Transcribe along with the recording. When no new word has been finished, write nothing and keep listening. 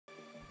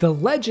The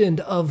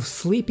Legend of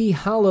Sleepy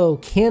Hollow.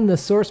 Can the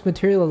source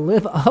material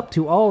live up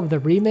to all of the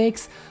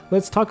remakes?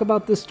 Let's talk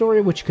about this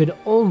story, which could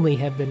only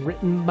have been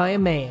written by a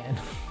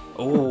man.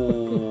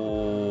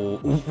 Oh.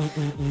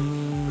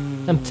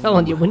 I'm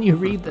telling you, when you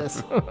read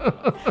this.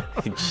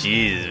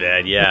 Jeez,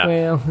 man, yeah.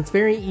 Well, it's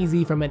very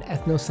easy from an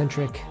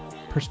ethnocentric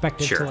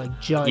perspective to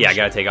judge. Yeah, I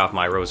gotta take off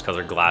my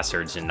rose-colored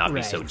glasses and not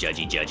be Right. so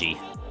judgy.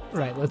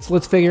 Right,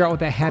 let's figure out what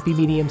the happy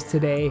medium's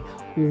today.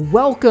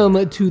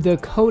 Welcome to the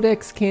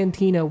CodeX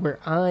Cantina, where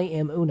I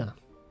am Una.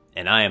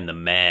 And I am the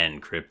man,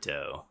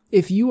 Crypto.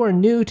 If you are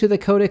new to the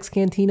Codex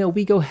Cantina,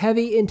 we go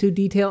heavy into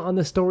detail on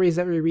the stories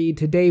that we read.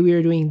 Today we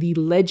are doing The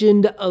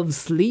Legend of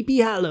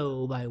Sleepy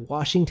Hollow by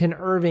Washington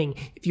Irving.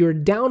 If you're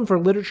down for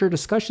literature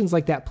discussions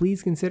like that,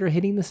 please consider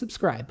hitting the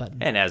subscribe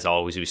button. And as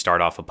always, we start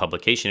off with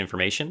publication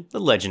information. The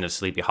Legend of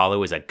Sleepy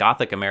Hollow is a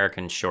Gothic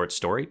American short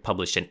story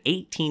published in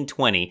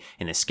 1820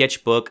 in the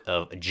sketchbook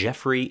of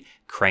Geoffrey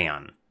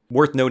Crayon.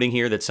 Worth noting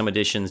here that some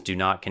editions do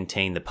not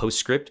contain the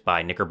postscript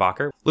by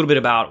Knickerbocker. A little bit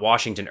about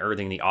Washington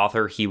Irving, the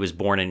author. He was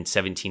born in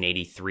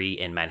 1783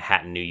 in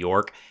Manhattan, New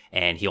York,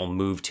 and he'll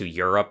move to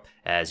Europe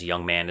as a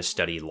young man to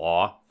study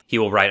law. He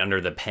will write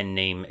under the pen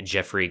name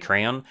Geoffrey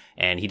Crayon,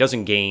 and he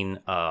doesn't gain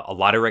a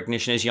lot of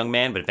recognition as a young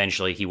man, but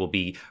eventually he will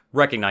be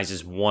recognized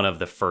as one of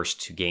the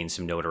first to gain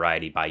some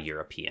notoriety by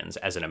Europeans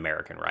as an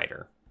American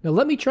writer. Now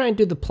let me try and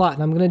do the plot,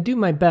 and I'm going to do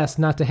my best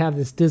not to have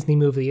this Disney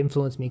movie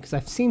influence me, because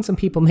I've seen some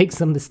people make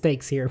some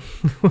mistakes here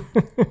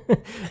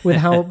with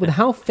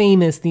how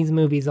famous these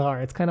movies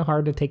are. It's kind of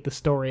hard to take the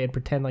story and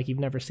pretend like you've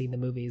never seen the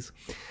movies.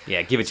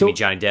 Yeah, give it to me,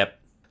 Johnny Depp.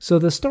 So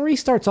the story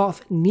starts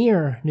off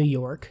near New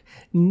York,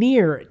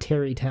 near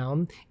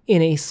Tarrytown,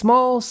 in a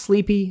small,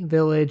 sleepy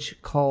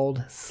village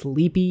called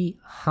Sleepy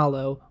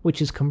Hollow,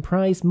 which is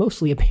comprised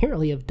mostly,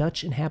 apparently, of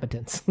Dutch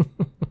inhabitants.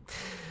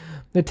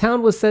 The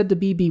town was said to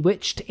be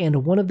bewitched,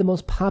 and one of the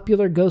most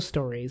popular ghost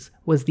stories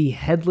was the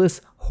Headless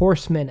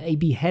Horseman, a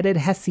beheaded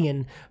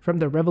Hessian from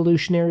the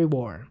Revolutionary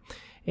War.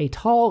 A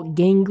tall,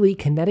 gangly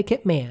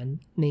Connecticut man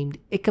named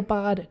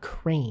Ichabod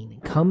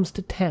Crane comes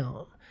to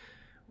town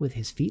with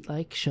his feet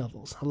like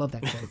shovels. I love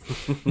that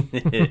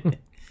quote.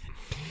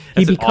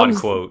 That's an odd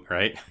quote,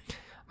 right?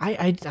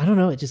 I don't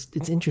know,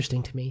 it's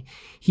interesting to me.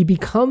 He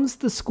becomes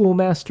the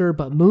schoolmaster,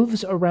 but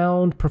moves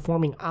around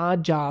performing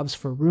odd jobs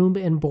for room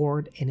and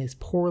board and is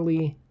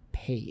poorly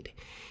paid.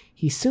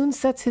 He soon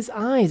sets his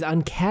eyes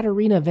on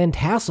Katerina Van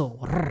Tassel,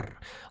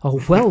 a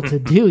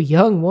well-to-do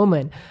young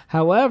woman.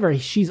 However,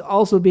 she's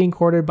also being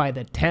courted by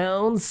the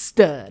town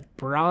stud,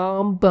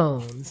 Brom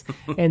Bones,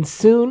 and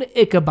soon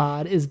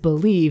Ichabod is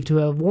believed to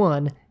have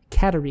won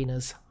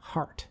Katerina's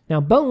heart. Now,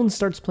 Bones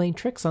starts playing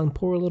tricks on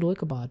poor little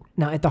Ichabod.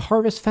 Now, at the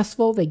Harvest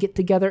Festival, they get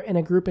together in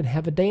a group and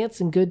have a dance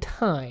and good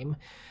time.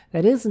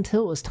 That is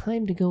until it was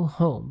time to go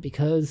home,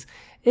 because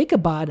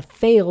Ichabod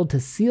failed to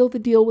seal the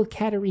deal with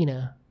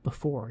Katerina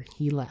before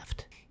he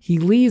left. He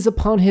leaves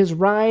upon his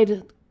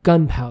ride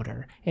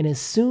gunpowder and is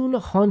soon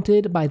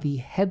haunted by the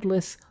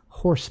Headless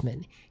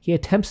Horseman. He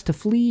attempts to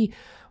flee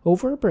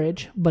over a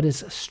bridge, but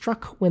is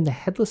struck when the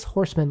Headless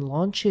Horseman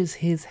launches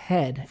his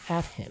head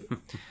at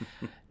him.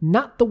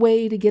 Not the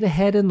way to get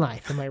ahead in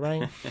life, am I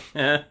right?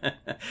 I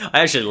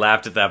actually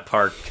laughed at that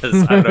part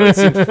because, I don't know, it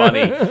seemed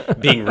funny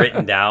being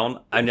written down.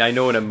 I mean, I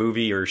know in a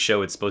movie or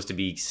show it's supposed to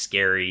be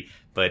scary,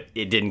 but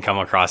it didn't come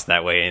across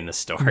that way in the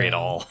story at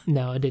all.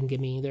 No, it didn't get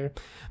me either.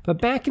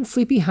 But back in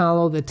Sleepy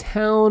Hollow, the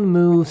town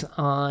moves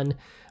on.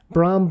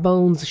 Brom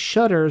Bones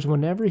shudders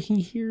whenever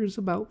he hears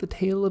about the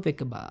tale of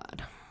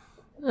Ichabod.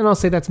 And I'll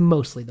say that's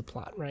mostly the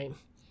plot, right?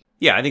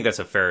 Yeah, I think that's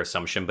a fair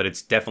assumption, but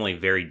it's definitely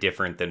very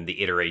different than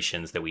the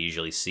iterations that we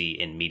usually see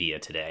in media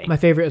today. My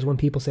favorite is when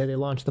people say they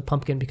launched the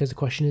pumpkin, because the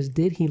question is,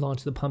 did he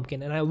launch the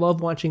pumpkin? And I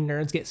love watching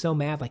nerds get so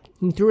mad, like,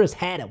 he threw his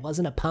head, it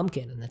wasn't a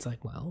pumpkin. And it's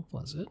like, well,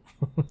 was it?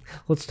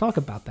 Let's talk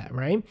about that,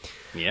 right?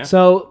 Yeah.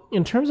 So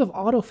in terms of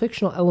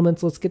auto-fictional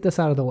elements, let's get this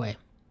out of the way.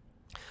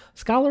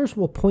 Scholars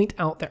will point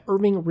out that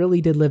Irving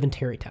really did live in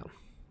Tarrytown,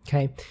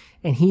 okay?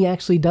 And he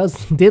actually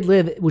did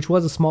live, which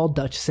was a small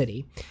Dutch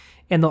city.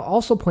 And they'll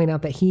also point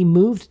out that he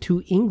moved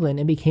to England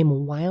and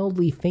became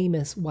wildly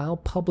famous while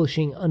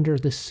publishing under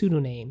the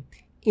pseudonym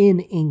in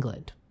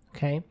England,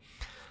 okay?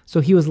 So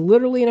he was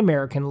literally an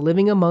American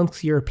living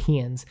amongst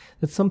Europeans.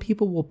 That some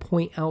people will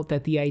point out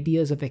that the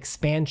ideas of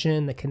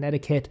expansion, the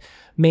Connecticut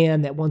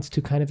man that wants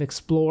to kind of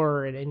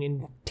explore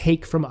and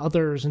take from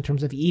others in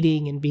terms of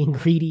eating and being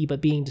greedy,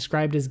 but being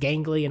described as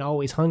gangly and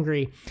always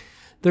hungry,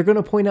 they're going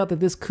to point out that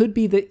this could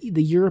be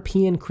the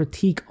European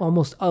critique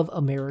almost of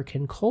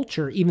American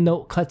culture, even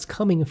though it's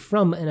coming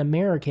from an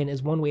American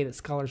is one way that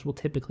scholars will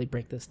typically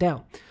break this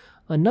down.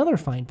 Another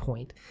fine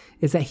point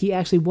is that he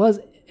actually was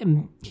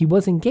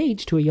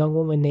engaged to a young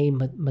woman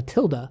named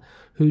Matilda,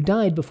 who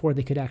died before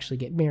they could actually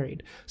get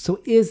married.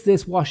 So is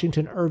this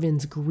Washington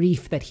Irving's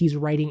grief that he's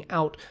writing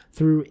out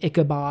through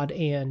Ichabod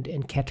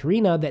and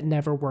Katerina that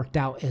never worked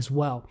out as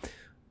well?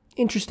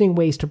 Interesting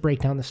ways to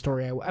break down the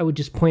story. I would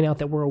just point out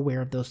that we're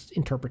aware of those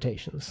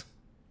interpretations.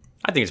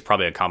 I think it's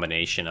probably a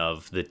combination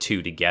of the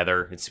two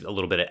together. It's a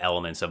little bit of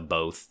elements of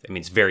both. I mean,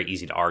 it's very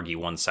easy to argue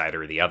one side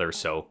or the other,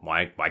 so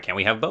why can't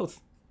we have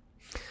both?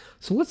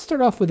 So let's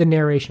start off with the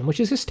narration, which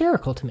is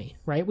hysterical to me,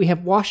 right? We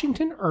have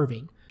Washington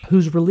Irving,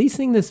 who's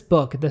releasing this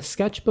book, the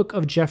sketchbook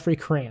of Jeffrey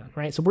Crayon,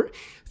 right? So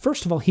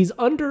first of all, he's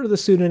under the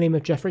pseudonym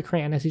of Jeffrey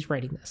Crayon as he's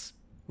writing this.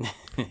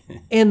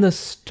 And the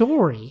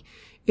story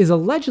is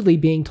allegedly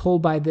being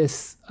told by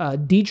this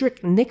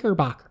Diedrich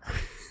Knickerbocker.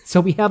 So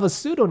we have a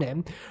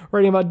pseudonym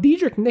writing about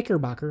Diedrich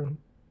Knickerbocker,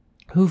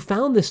 who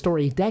found this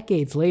story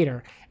decades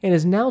later and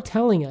is now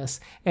telling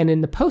us, and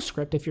in the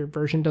postscript, if your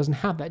version doesn't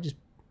have that, just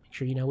make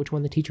sure you know which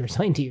one the teacher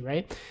assigned to you,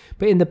 right?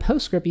 But in the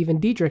postscript,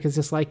 even Diedrich is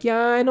just like,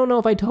 yeah, I don't know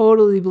if I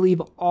totally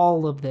believe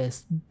all of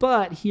this,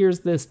 but here's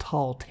this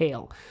tall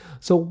tale.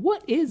 So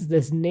what is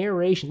this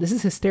narration? This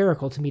is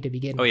hysterical to me to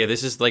begin with. Oh yeah,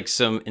 this is like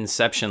some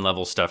Inception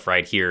level stuff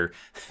right here.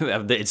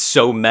 It's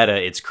so meta,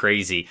 it's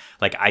crazy.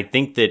 Like I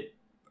think that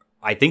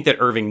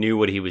Irving knew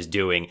what he was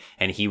doing,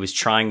 and he was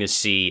trying to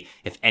see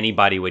if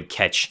anybody would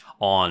catch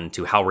on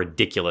to how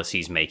ridiculous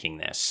he's making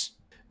this.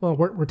 Well,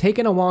 we're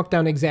taking a walk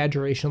down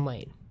exaggeration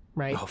lane,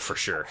 right? Oh, for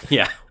sure.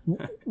 Yeah.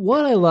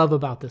 What I love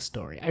about this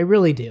story, I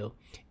really do,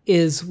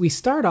 is we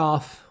start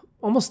off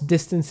almost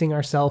distancing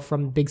ourselves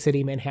from big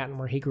city Manhattan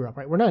where he grew up,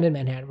 right? We're not in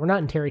Manhattan. We're not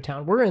in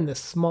Tarrytown. We're in this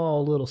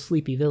small little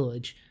sleepy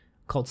village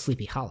called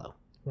Sleepy Hollow,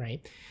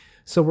 right?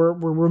 So we're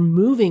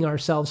removing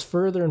ourselves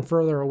further and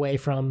further away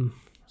from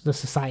the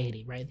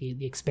society, right?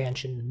 The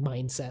expansion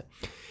mindset.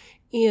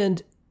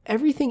 And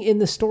everything in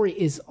the story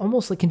is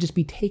almost like can just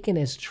be taken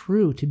as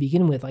true to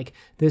begin with. Like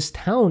this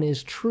town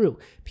is true.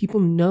 People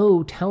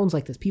know towns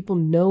like this. People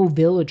know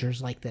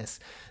villagers like this.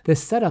 The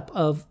setup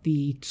of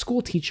the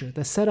school teacher,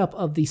 the setup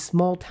of the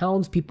small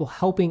townspeople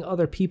helping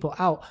other people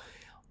out,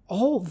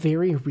 all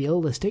very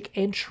realistic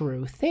and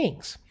true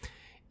things.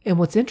 And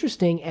what's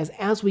interesting is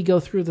as we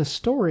go through the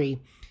story,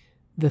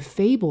 the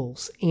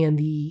fables and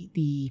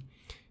the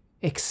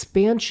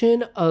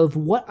expansion of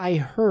what I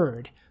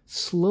heard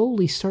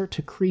slowly start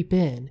to creep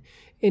in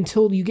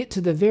until you get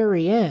to the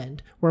very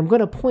end where I'm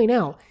going to point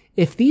out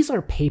if these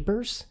are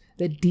papers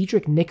that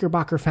Diedrich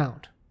Knickerbocker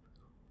found,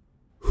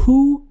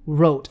 who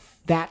wrote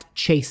that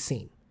chase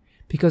scene?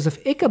 Because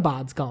if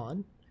Ichabod's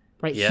gone,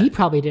 right, yeah. He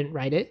probably didn't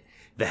write it.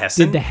 The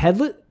Hessen?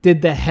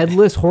 Did the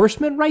headless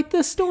horseman write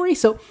this story?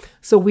 So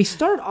we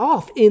start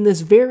off in this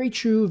very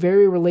true,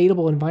 very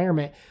relatable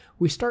environment.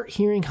 We start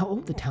hearing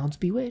how the town's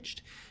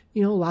bewitched.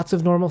 You know, lots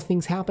of normal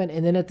things happen.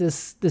 And then at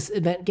this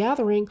event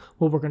gathering,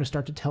 well, we're going to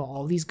start to tell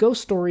all these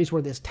ghost stories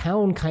where this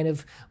town kind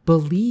of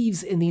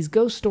believes in these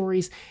ghost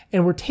stories.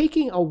 And we're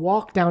taking a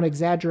walk down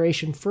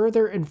exaggeration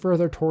further and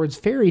further towards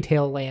fairy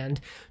tale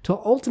land to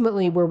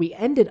ultimately where we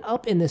ended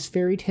up in this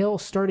fairy tale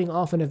starting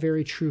off in a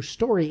very true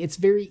story. It's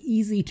very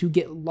easy to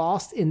get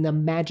lost in the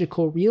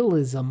magical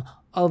realism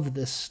of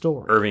this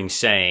story. Irving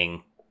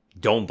saying,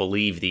 don't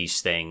believe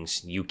these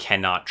things. You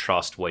cannot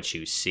trust what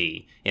you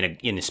see,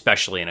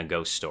 especially in a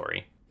ghost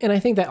story. And I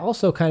think that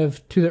also kind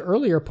of, to the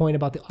earlier point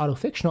about the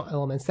autofictional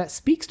elements, that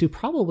speaks to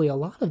probably a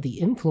lot of the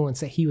influence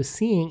that he was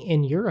seeing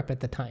in Europe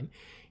at the time.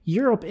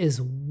 Europe is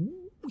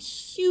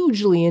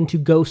hugely into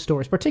ghost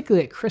stories,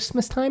 particularly at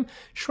Christmas time.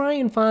 Try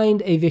and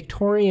find a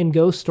Victorian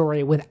ghost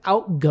story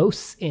without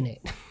ghosts in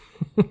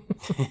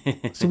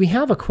it. So we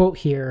have a quote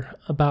here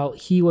about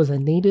he was a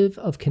native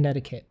of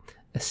Connecticut,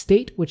 a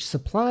state which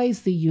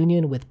supplies the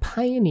Union with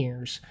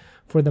pioneers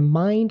for the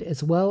mind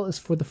as well as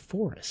for the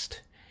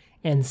forest,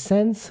 and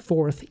sends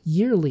forth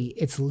yearly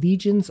its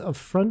legions of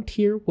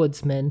frontier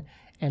woodsmen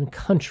and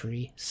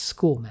country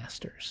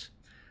schoolmasters.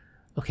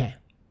 Okay,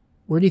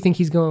 where do you think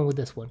he's going with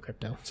this one,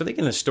 Crypto? So I think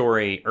in the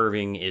story,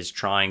 Irving is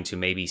trying to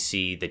maybe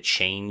see the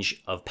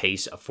change of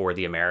pace for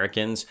the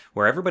Americans,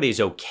 where everybody's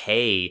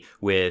okay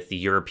with the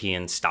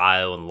European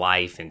style and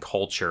life and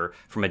culture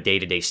from a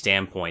day-to-day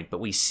standpoint, but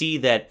we see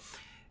that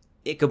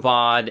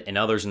Ichabod and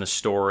others in the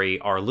story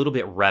are a little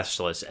bit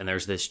restless, and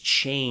there's this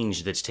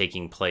change that's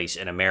taking place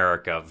in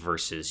America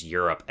versus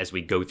Europe as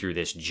we go through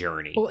this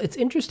journey. Well, it's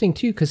interesting,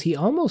 too, because he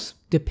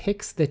almost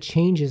depicts the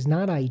change as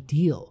not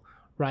ideal,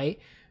 right?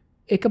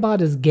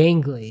 Ichabod is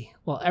gangly,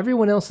 while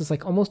everyone else is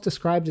like almost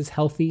described as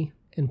healthy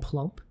and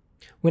plump.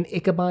 When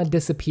Ichabod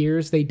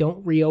disappears, they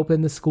don't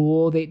reopen the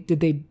school. Did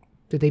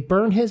they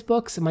burn his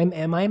books? Am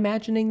I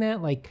imagining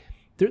that? Like,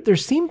 there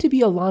seemed to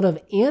be a lot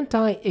of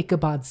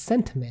anti-Ichabod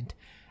sentiment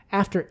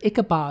after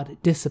Ichabod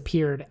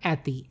disappeared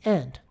at the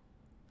end.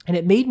 And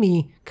it made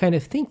me kind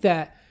of think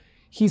that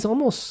he's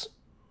almost,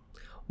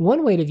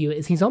 one way to view it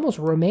is he's almost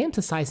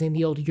romanticizing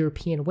the old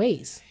European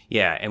ways.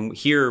 Yeah, and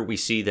here we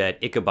see that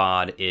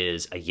Ichabod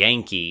is a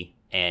Yankee,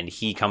 and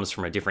he comes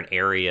from a different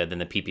area than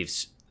the people.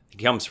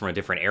 He comes from a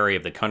different area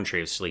of the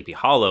country of Sleepy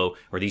Hollow,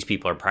 where these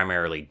people are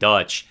primarily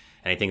Dutch.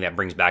 And I think that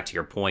brings back to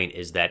your point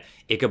is that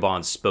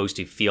Ichabod's supposed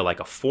to feel like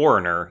a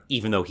foreigner,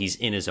 even though he's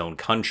in his own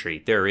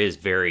country. There is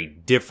very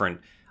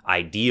different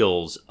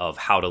ideals of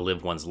how to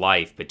live one's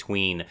life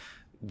between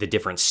the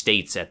different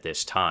states at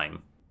this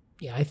time.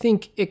 Yeah, I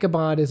think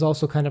Ichabod is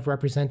also kind of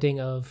representing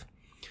of...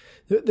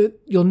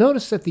 You'll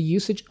notice that the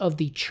usage of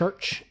the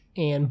church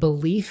and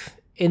belief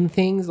in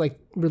things. Like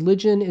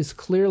religion is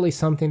clearly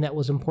something that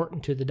was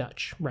important to the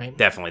Dutch, right?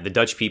 Definitely. The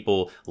Dutch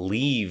people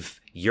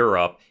leave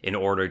Europe in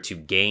order to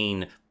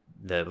gain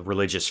the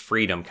religious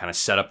freedom, kind of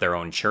set up their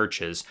own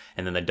churches,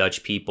 and then the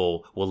Dutch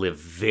people will live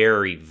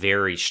very,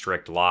 very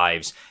strict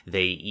lives.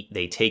 They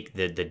take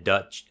the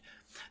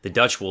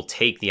Dutch will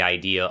take the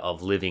idea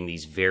of living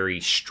these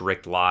very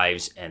strict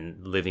lives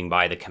and living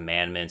by the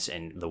commandments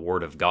and the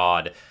word of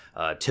God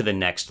to the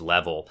next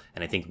level.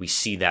 And I think we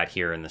see that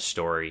here in the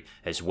story,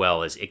 as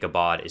well as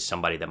Ichabod is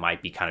somebody that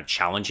might be kind of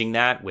challenging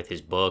that with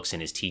his books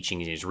and his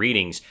teachings and his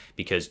readings,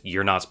 because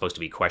you're not supposed to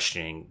be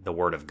questioning the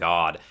word of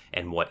God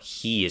and what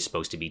he is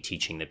supposed to be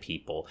teaching the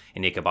people.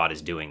 And Ichabod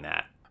is doing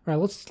that. All right,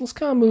 let's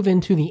kind of move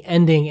into the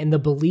ending and the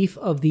belief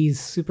of these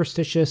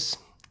superstitious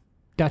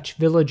Dutch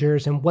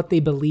villagers and what they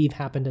believe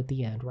happened at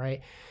the end,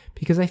 right?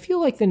 Because I feel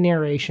like the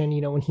narration,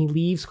 when he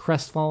leaves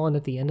crestfallen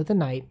at the end of the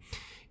night,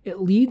 it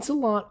leads a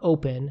lot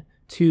open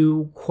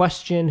to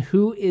question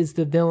who is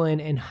the villain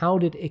and how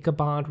did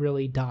Ichabod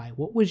really die?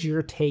 What was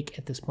your take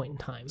at this point in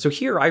time? So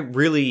here I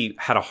really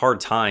had a hard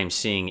time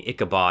seeing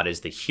Ichabod as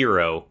the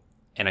hero,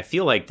 and I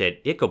feel like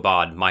that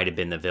Ichabod might have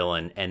been the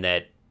villain and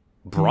that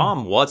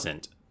Brom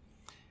wasn't.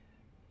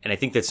 And I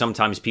think that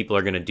sometimes people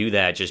are going to do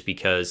that just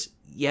because,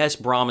 yes,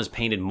 Brom is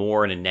painted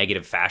more in a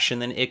negative fashion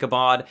than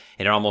Ichabod,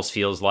 and it almost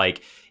feels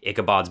like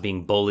Ichabod's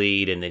being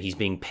bullied and that he's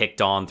being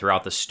picked on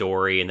throughout the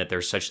story and that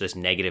there's such this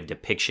negative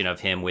depiction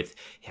of him with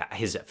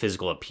his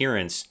physical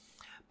appearance.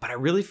 But I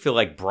really feel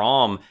like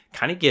Brom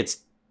kind of gets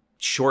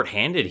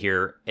shorthanded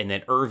here, and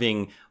that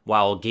Irving,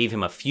 while gave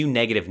him a few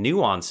negative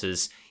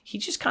nuances,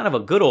 he's just kind of a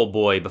good old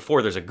boy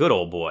before there's a good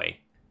old boy.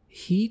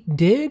 He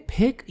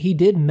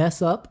did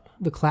mess up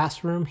the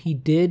classroom. He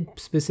did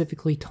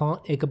specifically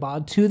taunt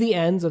Ichabod to the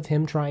ends of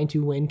him trying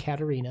to win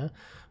Katerina,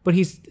 but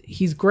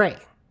he's gray,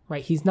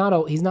 right? He's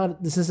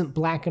not, this isn't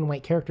black and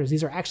white characters.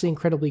 These are actually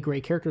incredibly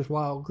gray characters.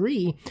 While I'll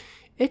agree,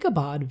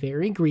 Ichabod,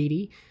 very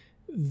greedy,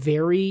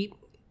 very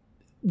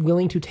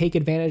willing to take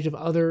advantage of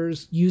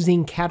others,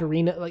 using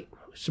Katerina, like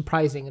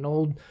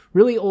surprising,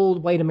 really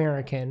old white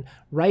American,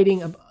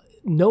 writing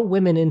no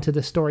women into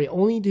the story,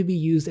 only to be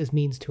used as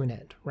means to an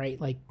end,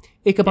 right? Like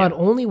Ichabod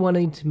only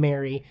wanting to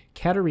marry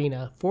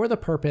Katerina for the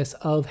purpose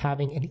of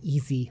having an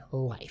easy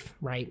life,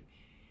 right?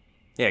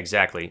 Yeah,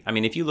 exactly. I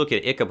mean, if you look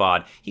at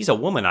Ichabod, he's a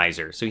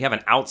womanizer. So you have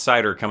an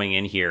outsider coming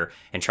in here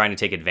and trying to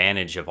take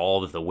advantage of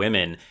all of the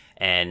women.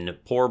 And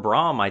poor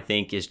Brom, I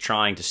think, is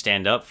trying to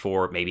stand up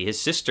for maybe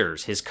his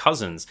sisters, his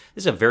cousins.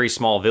 This is a very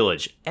small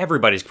village.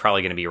 Everybody's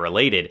probably going to be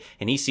related.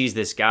 And he sees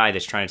this guy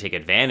that's trying to take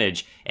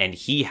advantage, and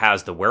he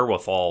has the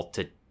wherewithal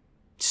to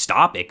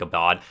stop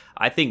Ichabod.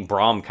 I think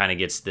Brom kind of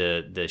gets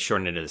the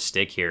short end of the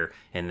stick here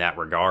in that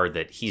regard,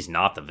 that he's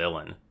not the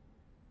villain.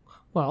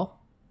 Well,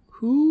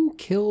 who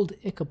killed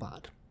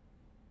Ichabod?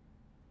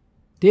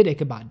 Did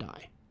Ichabod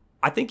die?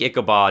 I think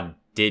Ichabod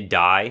did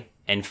die.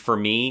 And for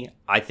me,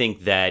 I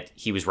think that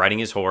he was riding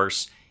his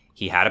horse.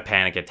 He had a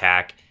panic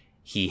attack.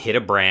 He hit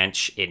a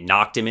branch. It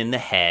knocked him in the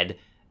head.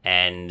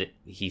 And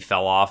he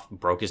fell off,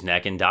 broke his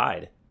neck, and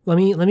died. Let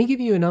me give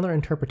you another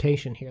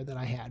interpretation here that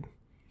I had.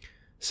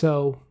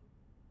 So,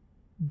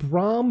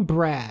 Brom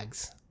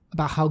brags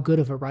about how good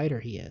of a writer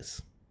he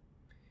is.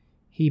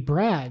 He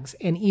brags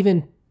and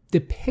even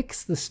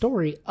depicts the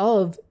story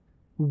of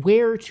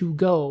where to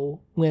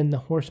go when the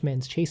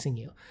horseman's chasing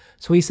you.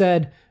 So he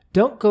said,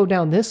 "Don't go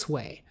down this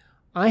way.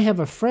 I have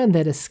a friend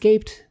that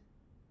escaped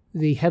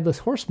the headless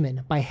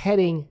horseman by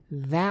heading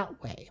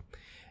that way."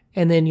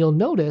 And then you'll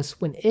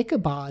notice when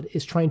Ichabod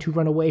is trying to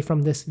run away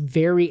from this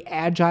very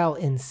agile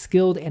and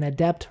skilled and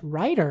adept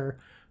rider,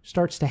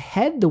 starts to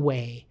head the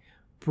way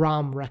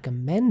Brom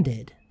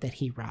recommended that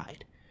he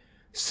ride.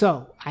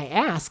 So I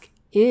ask,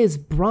 is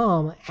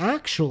Brom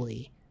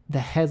actually the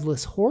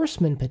headless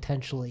horseman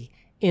potentially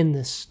in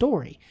this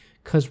story?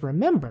 Because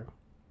remember,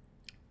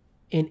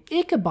 in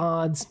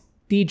Ichabod's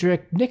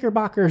Diedrich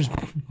Knickerbocker's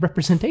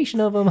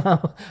representation of him,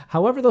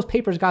 however those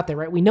papers got there,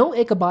 right? We know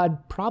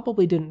Ichabod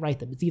probably didn't write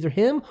them. It's either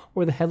him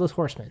or the Headless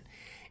Horseman.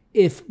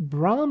 If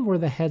Brom were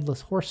the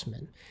Headless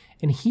Horseman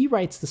and he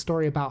writes the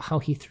story about how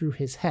he threw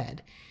his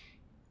head,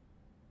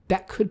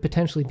 that could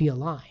potentially be a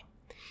lie.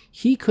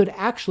 He could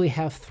actually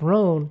have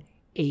thrown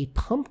a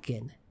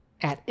pumpkin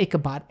at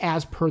Ichabod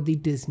as per the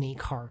Disney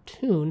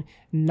cartoon,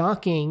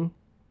 knocking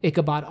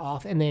Ichabod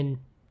off and then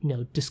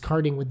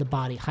discarding with the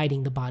body,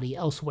 hiding the body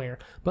elsewhere,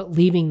 but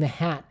leaving the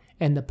hat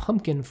and the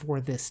pumpkin for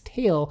this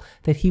tale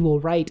that he will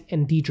write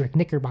and Diedrich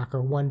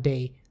Knickerbocker one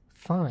day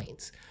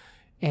finds.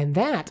 And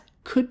that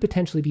could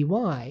potentially be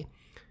why,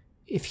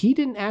 if he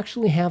didn't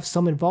actually have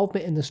some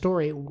involvement in the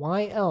story,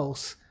 why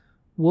else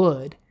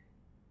would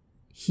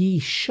he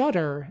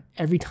shudder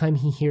every time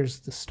he hears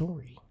the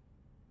story?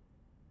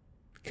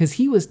 Because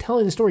he was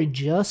telling the story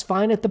just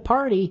fine at the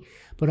party,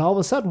 but all of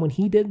a sudden when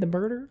he did the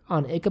murder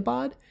on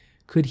Ichabod,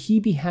 could he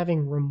be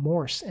having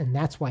remorse? And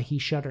that's why he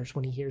shudders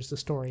when he hears the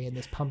story in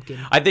this pumpkin.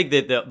 I think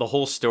that the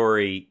whole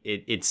story,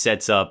 it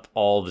sets up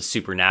all the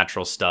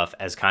supernatural stuff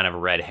as kind of a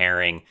red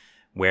herring,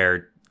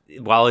 where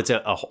while it's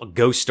a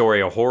ghost story,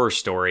 a horror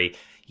story,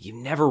 you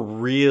never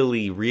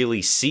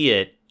really see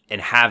it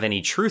and have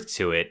any truth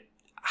to it.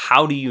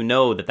 How do you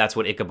know that that's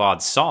what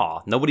Ichabod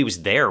saw? Nobody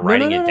was there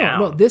writing it down.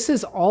 No, this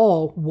is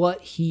all what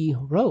he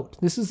wrote.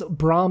 This is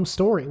Brahm's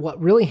story. What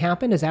really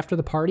happened is after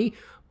the party,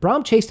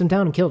 Brahm chased him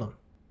down and killed him.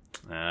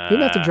 He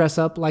didn't have to dress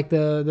up like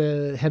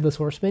the Headless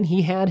Horseman.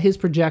 He had his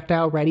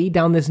projectile ready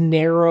down this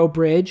narrow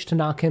bridge to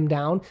knock him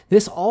down.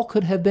 This all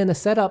could have been a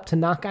setup to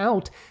knock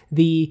out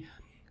the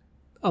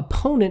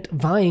opponent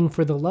vying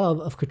for the love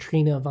of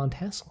Katrina von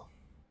Tassel.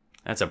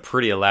 That's a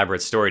pretty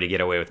elaborate story to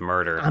get away with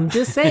murder. I'm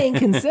just saying,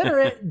 consider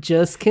it.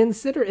 Just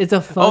consider it. It's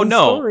a fun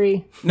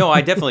story. No, I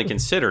definitely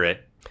consider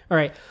it. All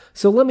right.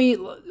 So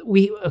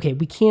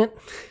we can't.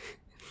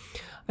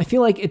 I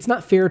feel like it's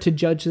not fair to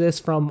judge this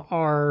from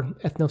our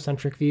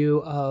ethnocentric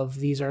view of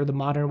these are the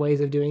modern ways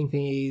of doing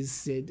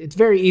things. It's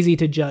very easy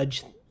to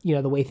judge,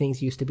 the way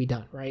things used to be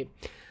done, right?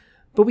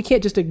 But we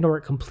can't just ignore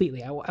it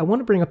completely. I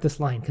want to bring up this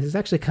line because it's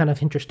actually kind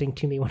of interesting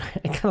to me. When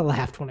I kind of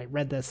laughed when I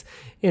read this,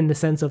 in the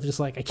sense of just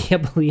like, I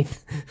can't believe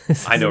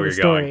this. I know where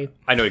you're going.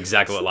 I know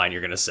exactly what line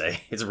you're going to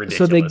say. It's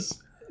ridiculous. So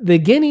the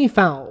guinea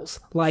fowls,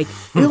 like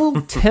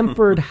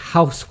ill-tempered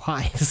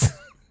housewives.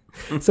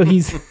 So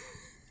he's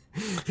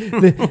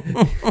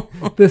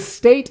the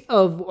state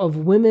of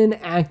women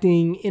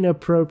acting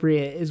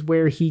inappropriate is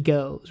where he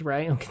goes,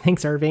 right? Okay,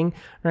 thanks, Irving,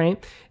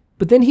 right?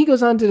 But then he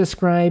goes on to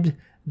describe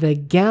the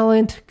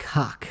gallant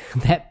cock,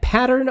 that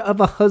pattern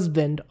of a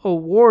husband, a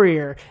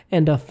warrior,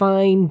 and a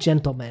fine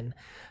gentleman,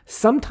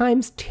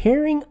 sometimes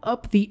tearing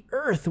up the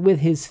earth with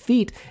his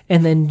feet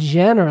and then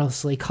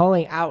generously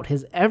calling out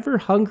his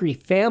ever-hungry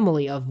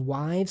family of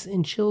wives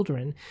and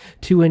children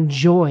to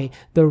enjoy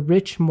the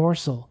rich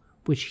morsel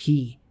which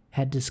he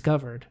had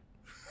discovered.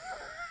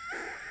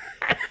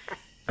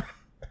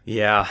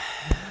 Yeah,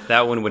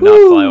 that one would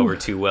not fly over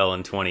too well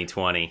in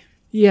 2020.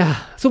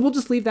 Yeah, so we'll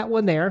just leave that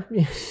one there.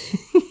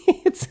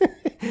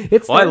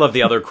 I love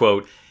the other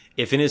quote.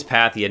 If in his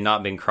path he had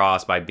not been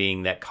crossed by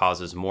being that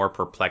causes more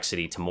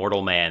perplexity to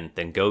mortal man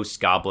than ghosts,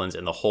 goblins,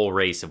 and the whole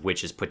race of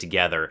witches put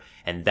together,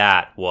 and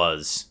that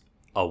was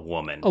a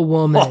woman. A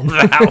woman.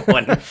 Oh, that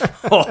one.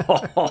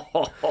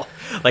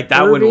 Like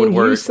that Irving, one would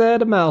work. You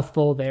said a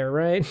mouthful there,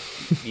 right?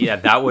 Yeah,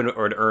 that one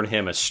would earn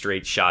him a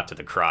straight shot to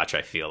the crotch,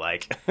 I feel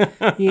like.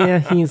 Yeah,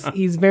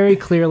 he's very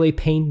clearly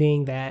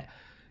painting that,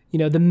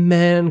 the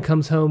man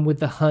comes home with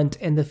the hunt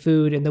and the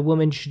food, and the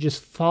woman should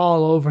just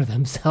fall over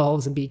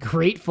themselves and be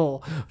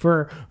grateful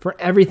for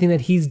everything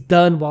that he's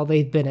done while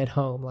they've been at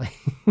home. Like,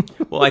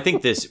 well, I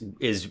think this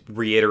is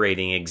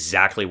reiterating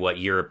exactly what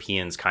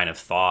Europeans kind of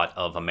thought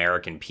of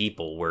American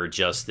people. We're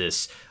just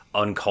this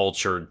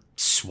uncultured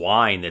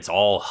swine that's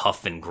all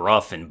huff and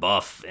gruff and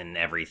buff and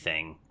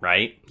everything,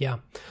 right? Yeah.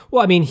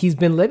 Well, I mean, he's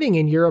been living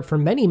in Europe for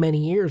many,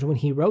 many years when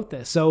he wrote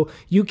this. So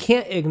you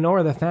can't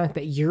ignore the fact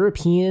that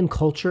European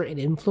culture and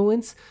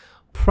influence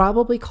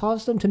probably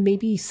caused him to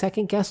maybe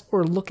second guess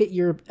or look at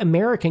your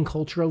American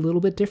culture a little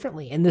bit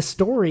differently. And this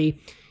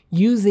story,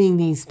 using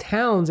these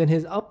towns and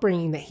his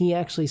upbringing that he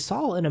actually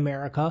saw in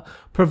America,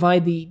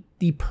 provide the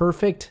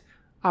perfect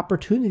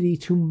opportunity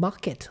to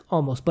mock it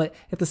almost. But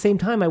at the same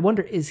time, I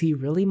wonder, is he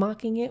really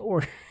mocking it?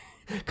 Or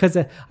because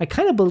I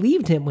kind of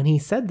believed him when he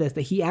said this,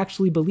 that he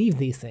actually believed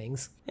these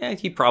things. Yeah,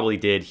 he probably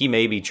did. He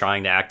may be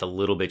trying to act a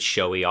little bit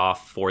showy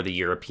off for the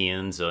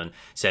Europeans and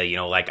say,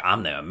 like,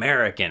 I'm the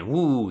American,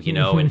 woo,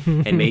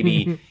 and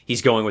maybe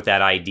he's going with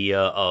that idea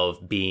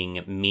of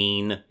being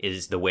mean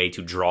is the way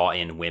to draw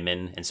in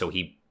women. And so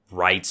he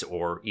writes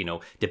or,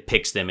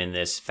 depicts them in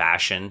this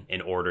fashion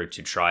in order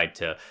to try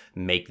to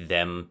make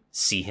them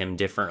see him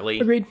differently.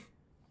 Agreed.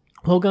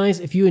 Well, guys,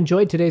 if you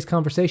enjoyed today's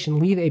conversation,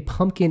 leave a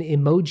pumpkin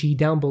emoji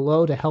down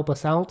below to help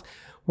us out.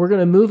 We're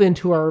going to move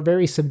into our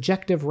very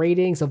subjective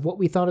ratings of what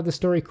we thought of the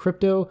story.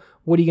 Crypto,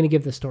 what are you going to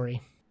give the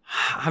story?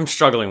 I'm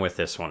struggling with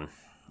this one.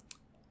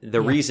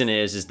 The reason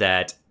is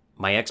that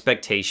my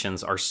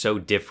expectations are so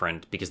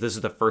different because this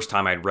is the first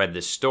time I'd read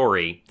this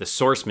story, the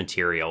source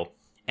material.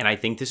 And I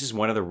think this is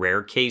one of the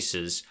rare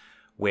cases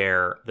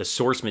where the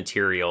source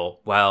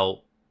material,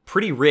 while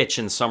pretty rich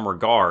in some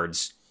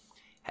regards,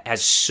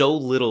 has so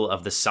little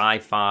of the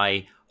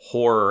sci-fi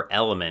horror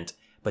element,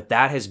 but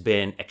that has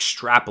been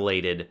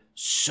extrapolated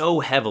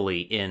so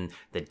heavily in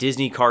the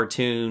Disney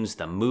cartoons,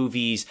 the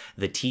movies,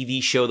 the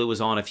TV show that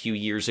was on a few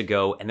years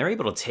ago, and they're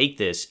able to take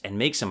this and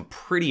make some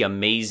pretty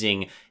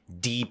amazing,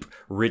 deep,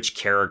 rich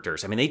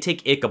characters. I mean, they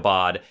take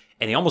Ichabod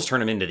and they almost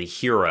turn him into the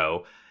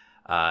hero.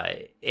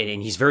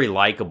 And he's very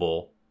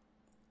likable.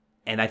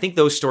 And I think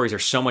those stories are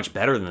so much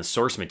better than the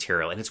source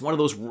material. And it's one of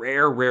those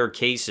rare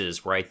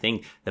cases where I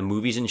think the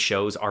movies and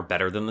shows are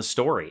better than the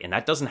story. And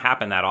that doesn't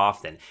happen that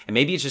often. And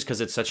maybe it's just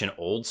because it's such an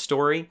old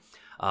story.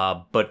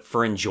 But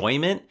for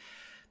enjoyment,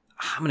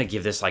 I'm going to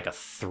give this like a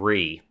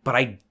 3.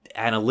 But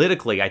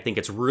analytically, I think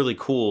it's really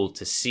cool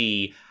to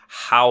see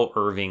how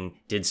Irving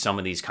did some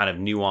of these kind of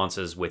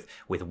nuances with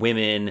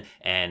women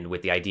and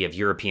with the idea of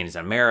Europeans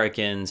and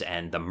Americans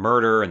and the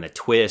murder and the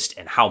twist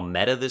and how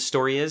meta this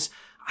story is.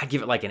 I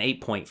give it like an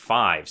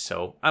 8.5.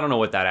 So I don't know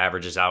what that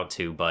averages out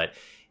to, but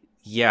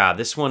yeah,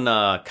 this one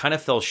kind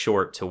of fell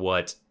short to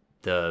what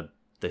the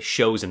the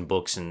shows and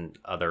books and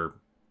other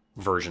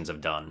versions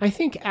have done. I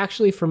think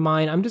actually for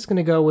mine, I'm just going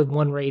to go with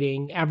one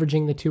rating,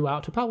 averaging the two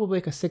out to probably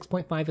like a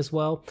 6.5 as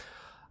well.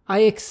 I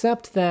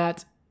accept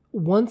that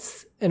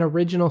once an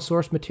original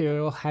source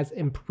material has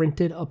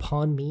imprinted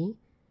upon me,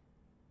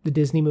 the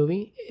Disney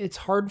movie, it's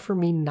hard for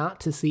me not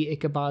to see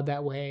Ichabod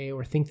that way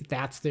or think that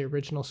that's the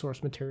original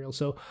source material.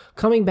 So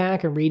coming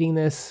back and reading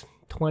this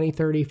 20,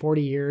 30,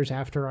 40 years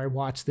after I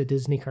watched the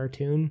Disney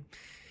cartoon,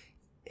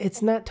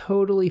 it's not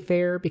totally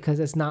fair because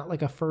it's not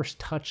like a first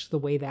touch the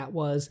way that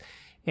was.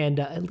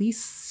 And at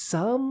least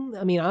some,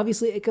 I mean,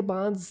 obviously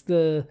Ichabod's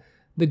the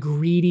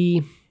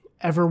greedy,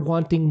 ever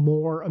wanting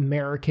more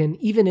American,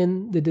 even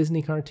in the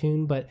Disney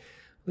cartoon, but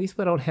at least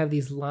I don't have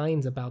these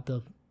lines about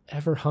the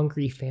ever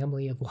hungry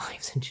family of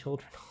wives and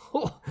children.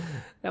 Oh,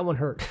 that one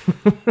hurt.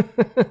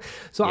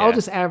 So yeah.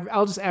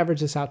 I'll just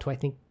average this out to, I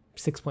think,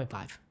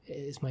 6.5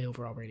 is my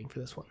overall rating for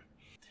this one.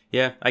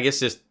 Yeah, I guess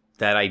just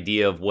that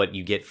idea of what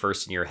you get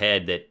first in your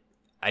head,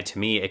 that to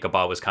me,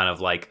 Ichabod was kind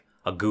of like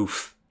a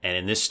goof. And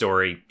in this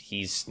story,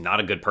 he's not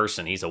a good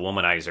person. He's a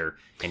womanizer.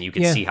 And you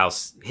can see how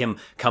him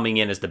coming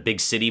in as the big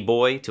city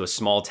boy to a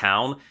small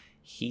town,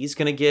 he's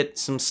going to get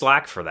some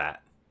slack for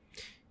that.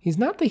 He's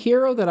not the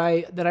hero that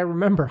I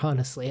remember,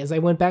 honestly, as I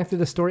went back through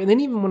the story. And then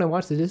even when I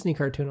watched the Disney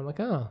cartoon, I'm like,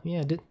 oh,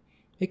 yeah,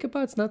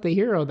 Ichabod's not the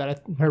hero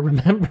that I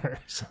remember.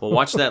 So. Well,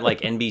 watch that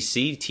like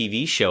NBC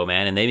TV show,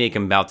 man, and they make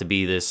him out to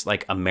be this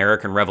like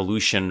American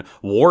Revolution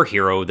war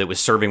hero that was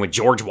serving with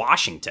George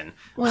Washington.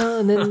 Well,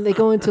 and then they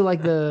go into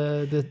like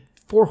the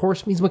Four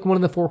Horsemen. He's like one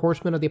of the Four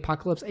Horsemen of the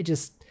Apocalypse.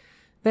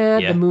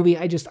 The movie,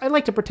 I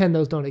like to pretend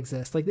those don't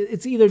exist. Like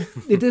it's either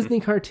the Disney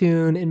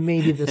cartoon and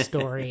maybe the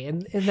story,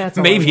 and that's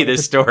all maybe the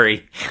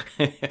story.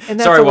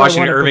 Sorry,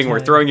 Washington Irving, we're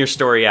throwing your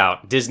story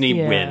out. Disney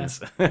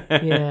wins.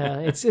 Yeah,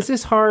 it's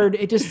just hard.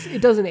 It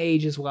doesn't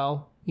age as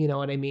well. You know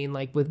what I mean?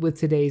 Like with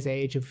today's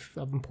age of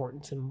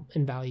importance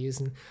and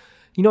values, and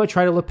I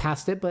try to look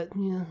past it, but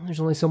there's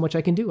only so much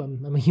I can do.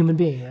 I'm a human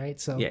being, right?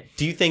 So yeah.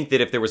 Do you think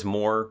that if there was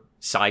more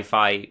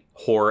sci-fi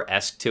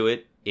horror-esque to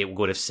it, it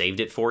would have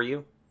saved it for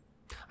you?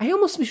 I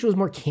almost wish it was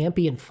more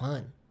campy and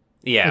fun.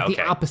 Yeah, like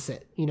the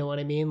opposite. You know what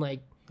I mean?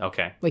 Like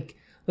okay, like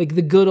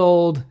the good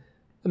old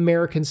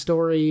American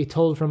story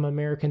told from an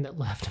American that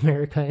left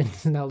America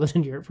and now lives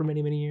in Europe for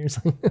many, many years.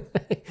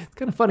 It's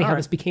kind of funny how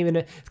this became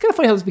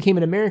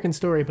an American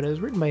story, but it was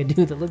written by a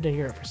dude that lived in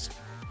Europe for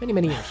many,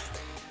 many years.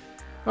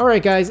 All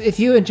right, guys, if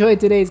you enjoyed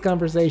today's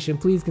conversation,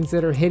 please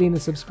consider hitting the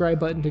subscribe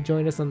button to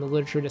join us on the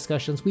literature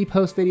discussions. We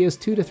post videos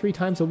 2 to 3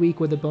 times a week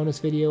with a bonus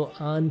video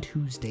on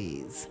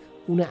Tuesdays.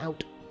 Una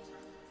out.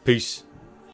 Peace.